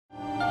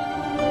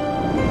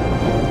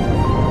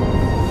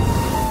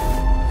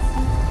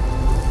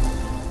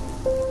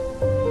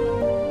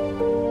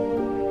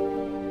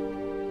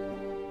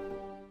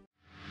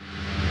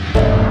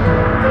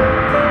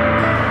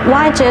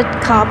white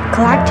jade cup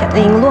collected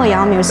in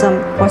Luoyang Museum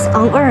was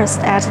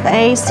unearthed at the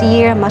 8th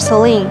year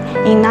mausoleum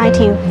in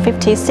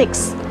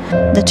 1956.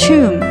 The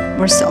tomb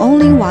was the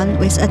only one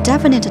with a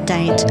definite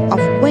date of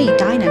Wei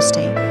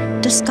Dynasty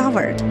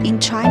discovered in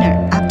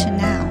China up to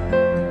now.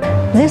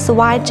 This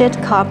white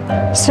jade cup,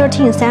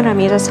 13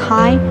 centimeters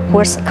high,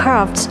 was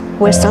carved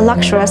with the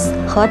luxurious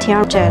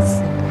Hetian jades.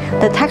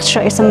 The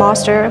texture is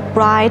moisture,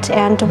 bright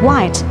and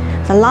white.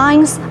 The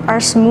lines are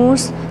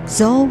smooth,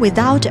 though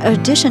without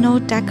additional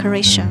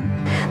decoration.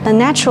 The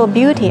natural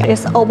beauty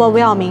is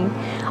overwhelming.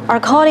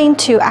 According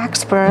to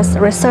experts'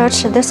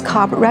 research, this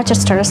cup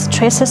registers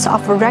traces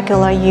of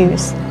regular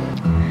use.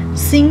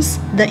 Since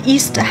the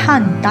East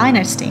Han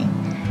Dynasty,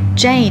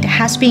 jade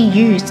has been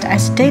used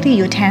as daily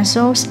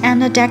utensils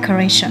and a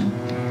decoration,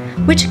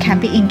 which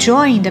can be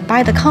enjoyed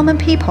by the common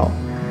people.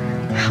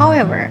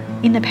 However,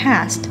 in the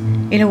past,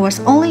 it was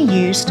only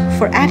used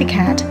for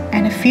etiquette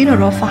and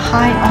funeral for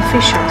high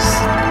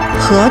officials.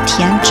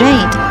 Hetian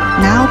jade,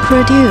 now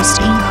produced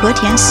in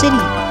Hetian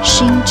City,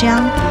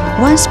 Xinjiang,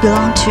 once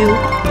belonged to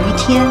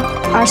Yutian,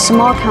 a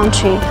small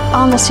country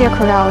on the Silk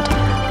Road.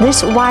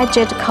 This white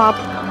jade cup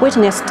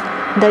witnessed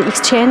the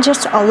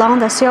exchanges along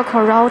the Silk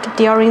Road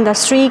during the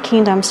Three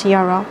Kingdoms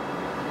era.